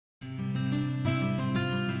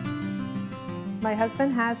My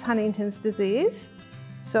husband has Huntington's disease,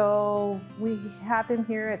 so we have him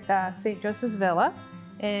here at St. Joseph's Villa,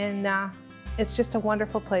 and it's just a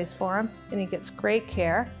wonderful place for him, and he gets great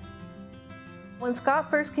care. When Scott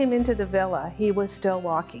first came into the villa, he was still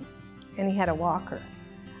walking, and he had a walker.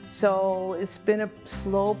 So it's been a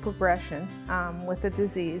slow progression with the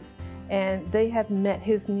disease, and they have met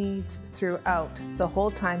his needs throughout the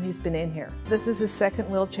whole time he's been in here. This is his second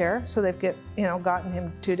wheelchair, so they've gotten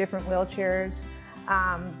him 2 different wheelchairs.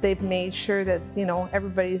 They've made sure that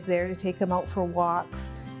everybody's there to take him out for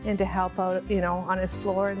walks and to help out on his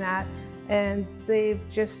floor and that, and they've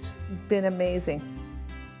just been amazing.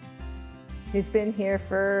 He's been here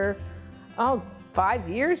for 5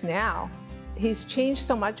 years now. He's changed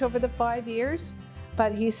so much over the 5 years,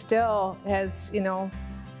 but he still has,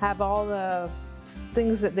 have all the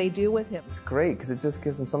things that they do with him. It's great because it just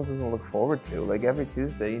gives him something to look forward to. Like every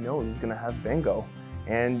Tuesday, he's gonna have bingo.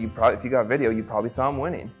 And if you got video, you probably saw him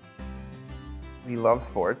winning. We love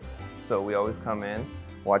sports, so we always come in,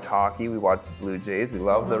 watch hockey, we watch the Blue Jays, we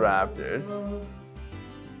love the Raptors.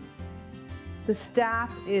 The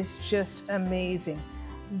staff is just amazing.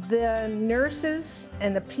 The nurses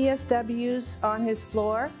and the PSWs on his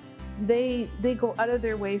floor, they go out of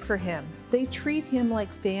their way for him. They treat him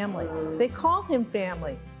like family. They call him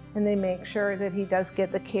family, and they make sure that he does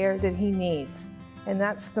get the care that he needs. And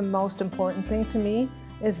that's the most important thing to me,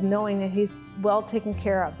 is knowing that he's well taken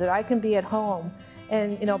care of, that I can be at home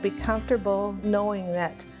and be comfortable knowing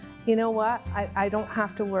that, I don't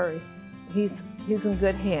have to worry. He's in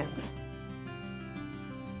good hands.